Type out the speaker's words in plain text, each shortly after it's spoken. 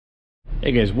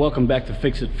Hey guys, welcome back to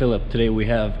FixItPhillip. Today we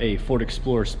have a Ford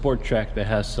Explorer Sport Trac that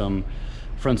has some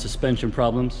front suspension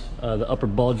problems. The upper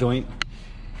ball joint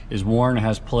is worn, it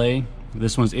has play.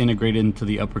 This one's integrated into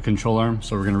the upper control arm,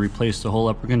 so we're going to replace the whole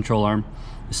upper control arm.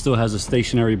 It still has the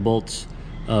stationary bolts,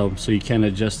 so you can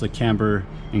adjust the camber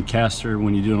and caster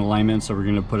when you do an alignment, so we're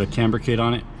going to put a camber kit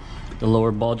on it. The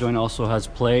lower ball joint also has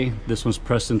play. This one's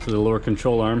pressed into the lower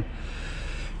control arm.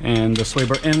 And the sway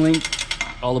bar end link,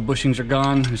 all the bushings are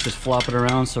gone, it's just flopping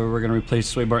around, so we're going to replace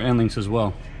sway bar end links as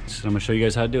well. So I'm going to show you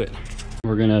guys how to do it.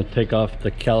 We're going to take off the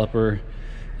caliper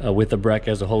with the bracket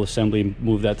as a whole assembly,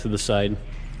 move that to the side.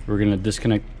 We're going to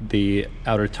disconnect the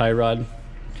outer tie rod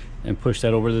and push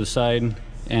that over to the side,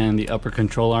 and the upper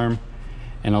control arm,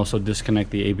 and also disconnect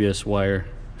the ABS wire.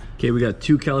 Okay, we got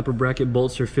two caliper bracket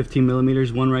bolts for 15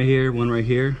 millimeters, one right here, one right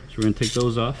here. So we're going to take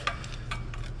those off.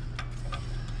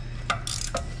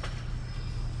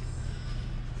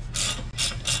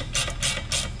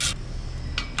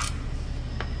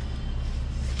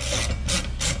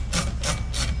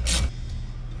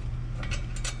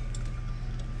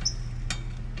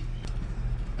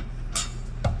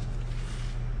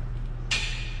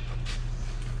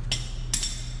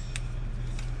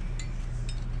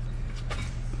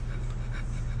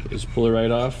 Just pull it right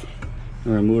off.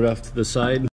 We're gonna move it off to the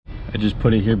side. I just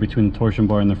put it here between the torsion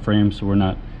bar and the frame, so we're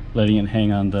not letting it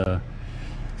hang on the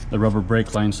rubber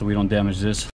brake line, so we don't damage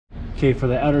this. Okay, for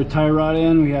the outer tie rod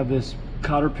end, we have this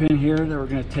cotter pin here that we're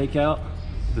gonna take out,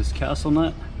 this castle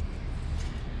nut.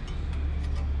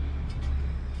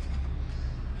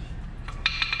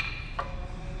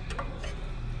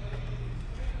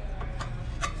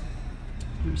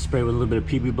 Spray with a little bit of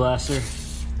PB Blaster.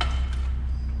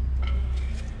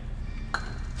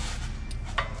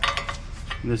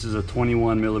 This is a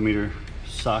 21 millimeter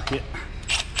socket.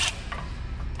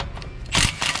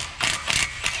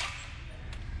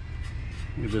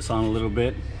 Move this on a little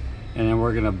bit, and then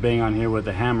we're gonna bang on here with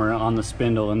the hammer on the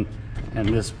spindle, and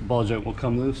this ball joint will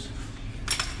come loose.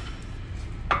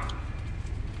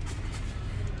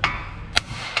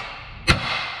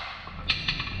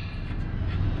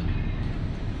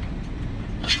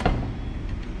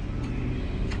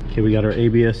 Okay, we got our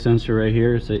ABS sensor right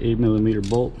here. It's an 8 millimeter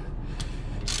bolt.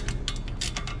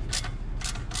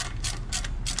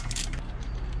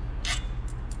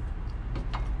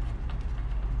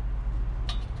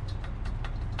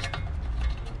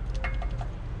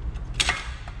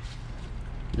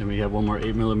 Then we have one more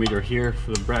 8 millimeter here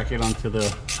for the bracket onto the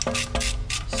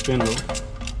spindle.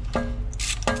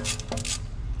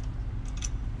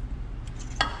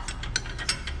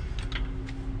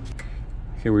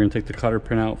 Okay, we're going to take the cotter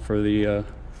pin out for the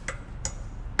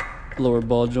lower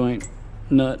ball joint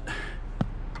nut.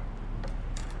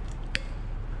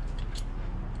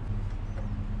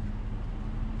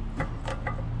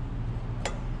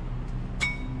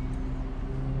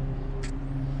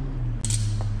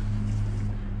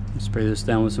 Spray this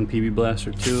down with some PB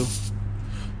Blaster too.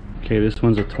 Okay, this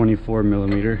one's a 24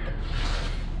 millimeter.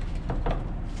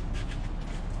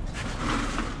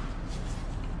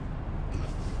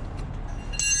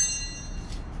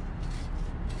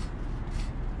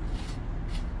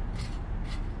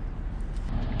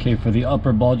 Okay, for the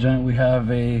upper ball joint, we have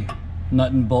a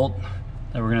nut and bolt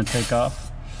that we're going to take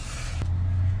off.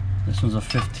 This one's a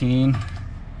 15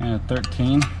 and a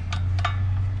 13.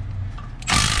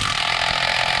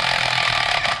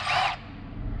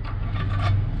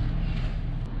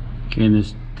 Okay, and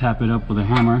just tap it up with a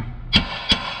hammer.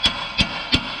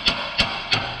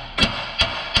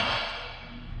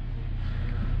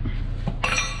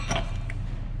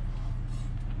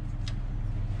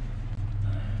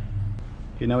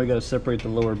 Okay, now we got to separate the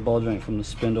lower ball joint from the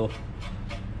spindle.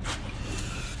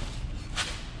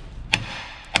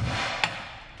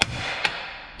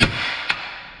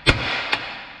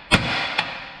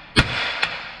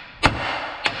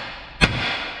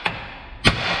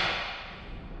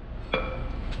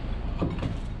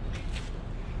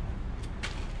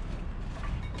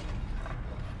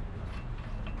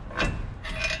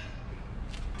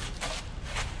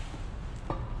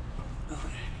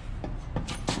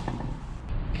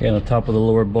 Okay, on the top of the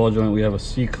lower ball joint, we have a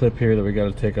C-clip here that we got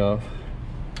to take off.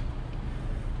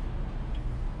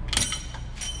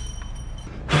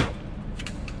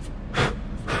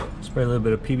 Spray a little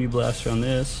bit of PB Blaster on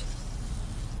this.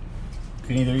 You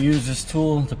can either use this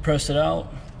tool to press it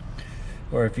out,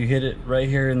 or if you hit it right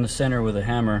here in the center with a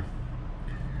hammer,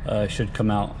 it should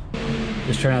come out.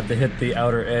 Just try not to hit the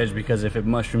outer edge, because if it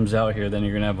mushrooms out here, then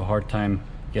you're going to have a hard time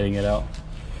getting it out.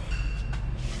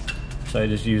 So I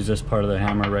just use this part of the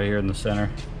hammer right here in the center.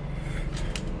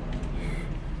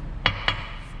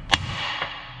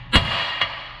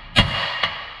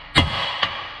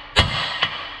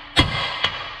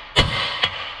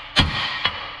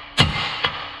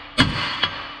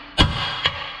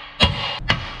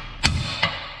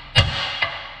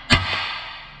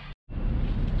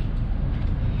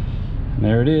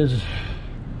 There it is.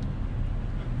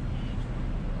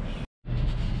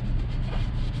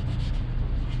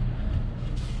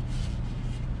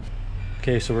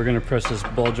 Okay, so we're gonna press this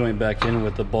ball joint back in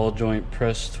with the ball joint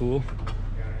press tool.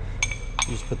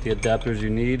 Just put the adapters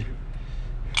you need.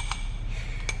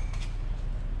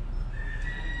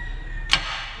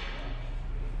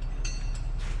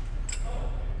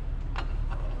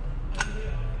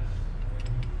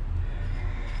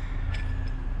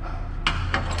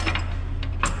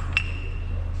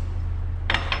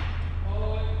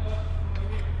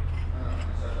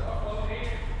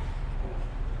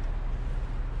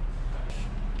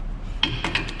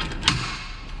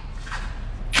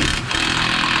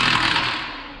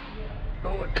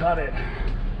 Oh, it caught it.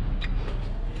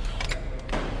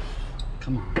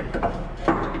 Come on.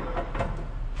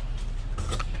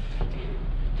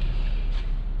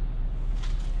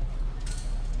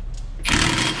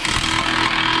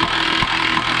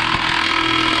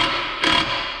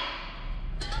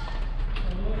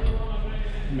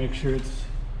 Make sure it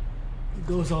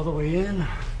goes all the way in.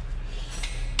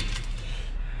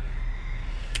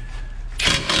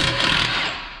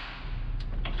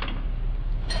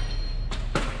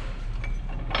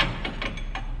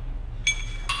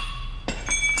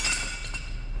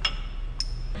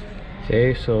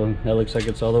 Okay, so that looks like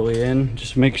it's all the way in.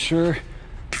 Just make sure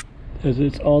as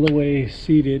it's all the way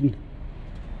seated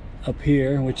up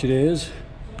here, which it is.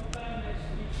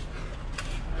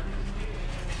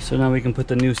 So now we can put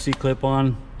the new C-clip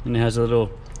on, and it has a little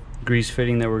grease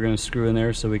fitting that we're going to screw in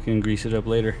there so we can grease it up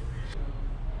later.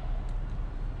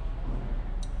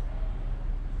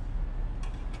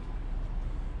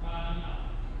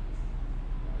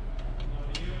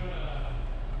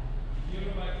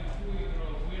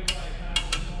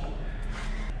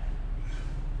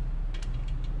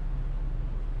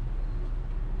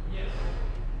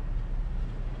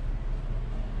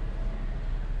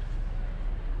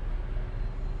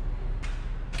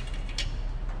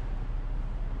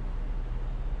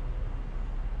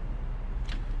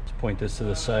 Point this to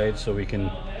the side so we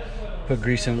can put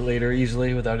grease in it later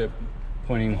easily without it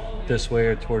pointing this way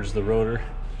or towards the rotor.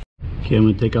 Okay, I'm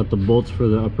going to take out the bolts for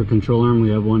the upper control arm.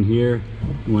 We have one here,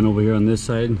 one over here on this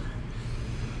side.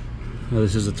 Now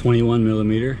this is a 21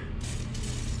 millimeter.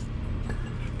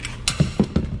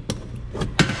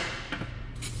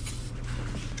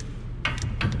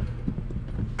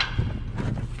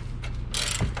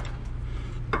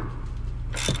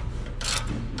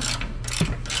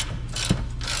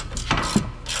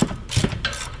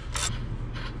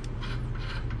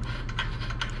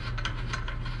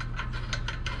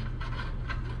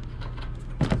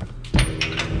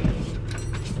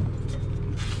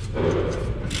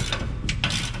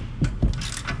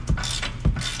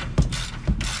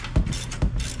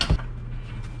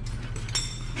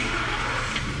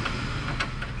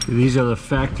 These are the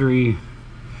factory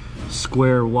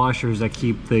square washers that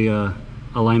keep the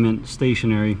alignment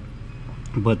stationary,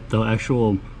 but the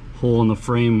actual hole in the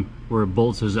frame where it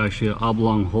bolts is actually an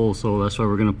oblong hole, so that's why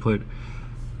we're going to put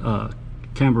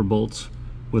camber bolts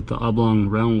with the oblong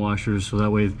round washers, so that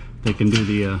way they can do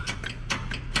the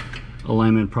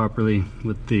alignment properly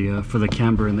with the for the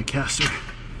camber and the caster.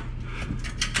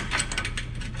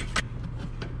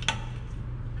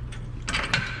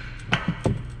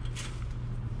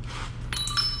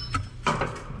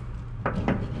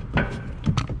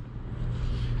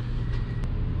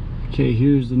 Okay,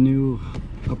 here's the new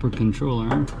upper control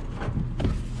arm.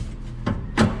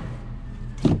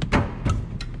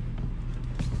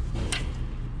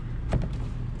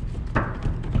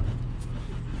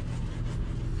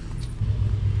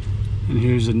 And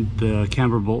here's the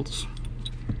camber bolts.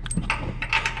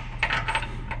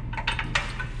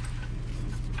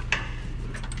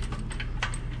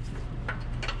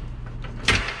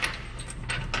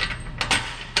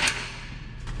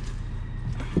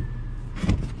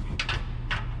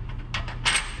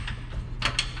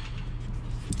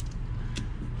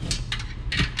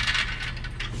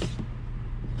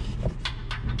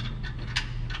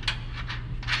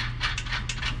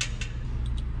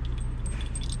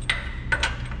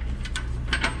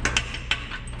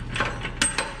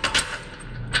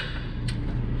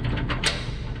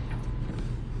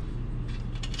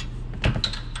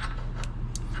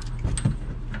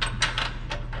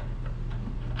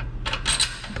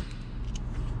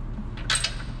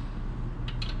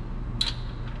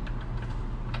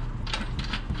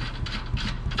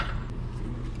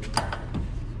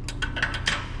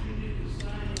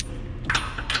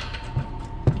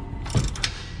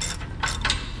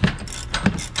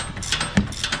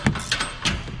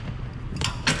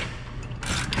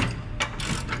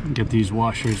 these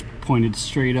washers pointed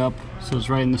straight up, so it's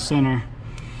right in the center.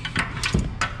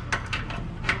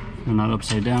 They're not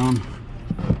upside down.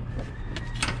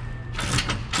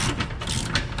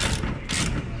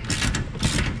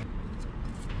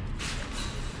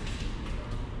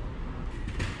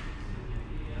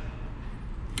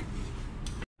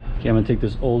 Okay, I'm gonna take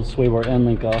this old sway bar end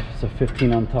link off. It's a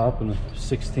 15 on top and a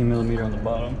 16mm on the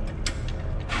bottom.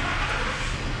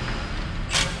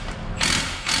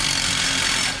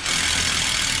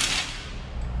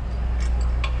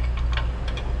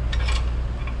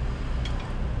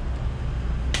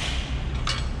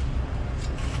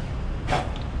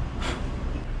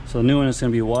 So the new one is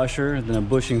gonna be a washer, then a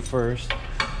bushing first,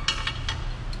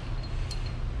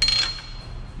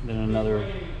 then another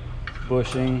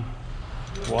bushing,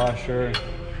 washer,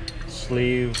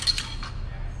 sleeve,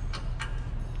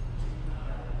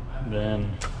 then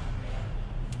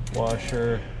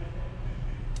washer,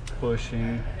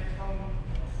 bushing,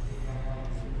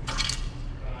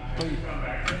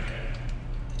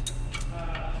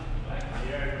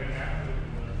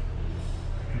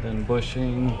 then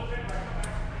bushing,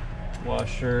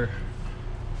 washer,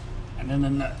 and then the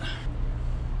nut.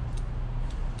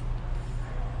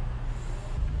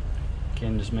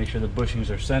 Again, just make sure the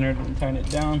bushings are centered and tighten it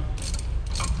down.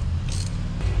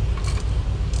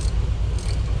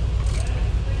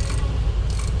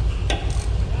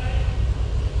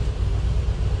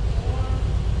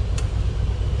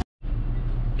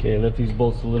 Okay, I left these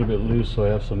bolts a little bit loose so I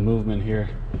have some movement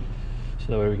here, so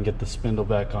that way we can get the spindle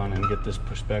back on and get this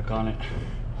pushed back on it.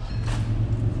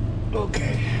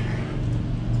 Okay.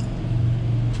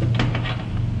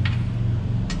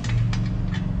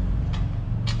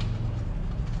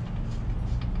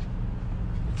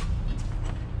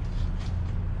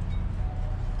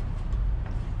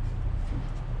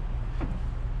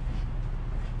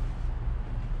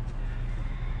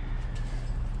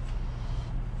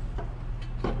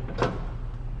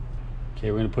 Okay,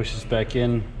 we're going to push this back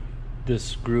in.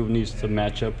 This groove needs to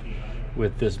match up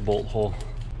with this bolt hole.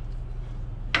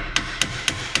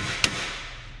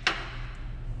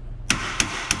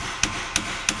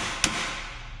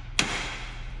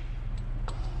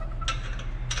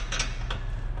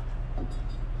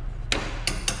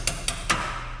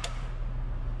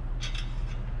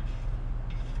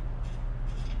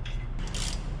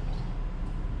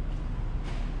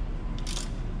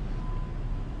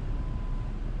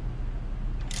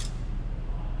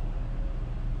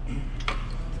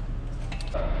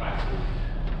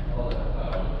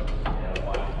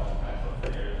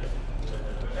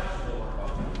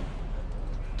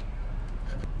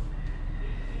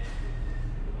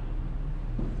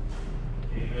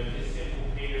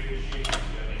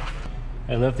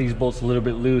 I left these bolts a little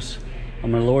bit loose.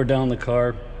 I'm going to lower down the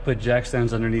car, put jack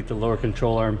stands underneath the lower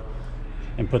control arm,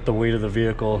 and put the weight of the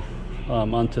vehicle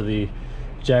onto the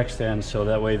jack stands, so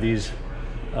that way these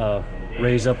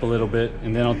raise up a little bit,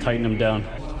 and then I'll tighten them down.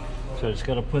 So I just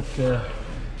got to put the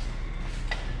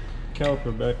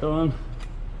caliper back on.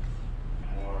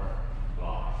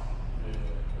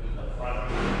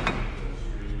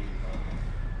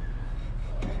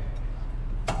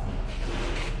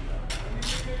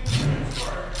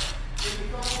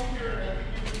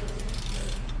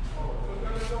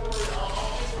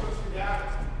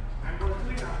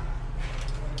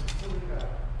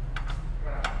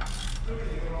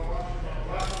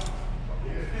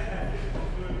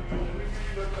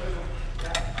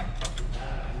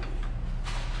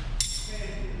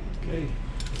 Okay.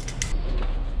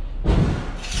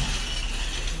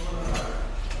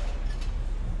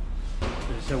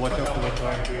 So watch out for the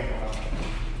car.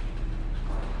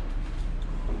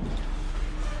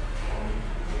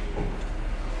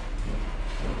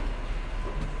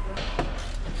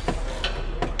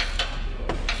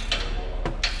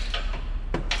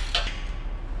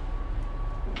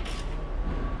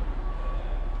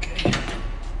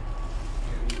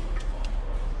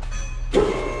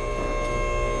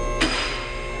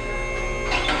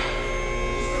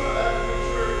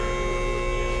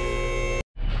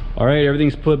 All right,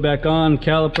 everything's put back on.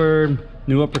 Caliper,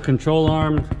 new upper control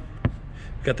arm.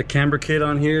 Got the Camber kit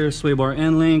on here, sway bar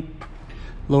end link,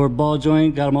 lower ball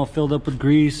joint, got them all filled up with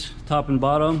grease, top and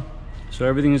bottom. So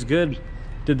everything is good.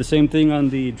 Did the same thing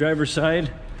on the driver's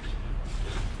side.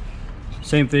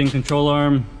 Same thing, control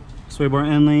arm, sway bar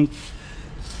end link,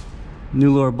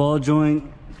 new lower ball joint.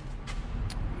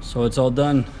 So it's all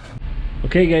done.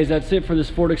 Okay guys, that's it for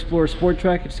this Ford Explorer Sport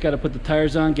Trac. Just gotta put the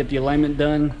tires on, get the alignment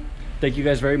done. Thank you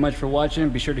guys very much for watching.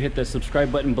 Be sure to hit that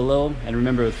subscribe button below. And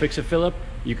remember, with FixItPhillip,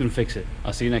 you can fix it.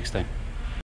 I'll see you next time.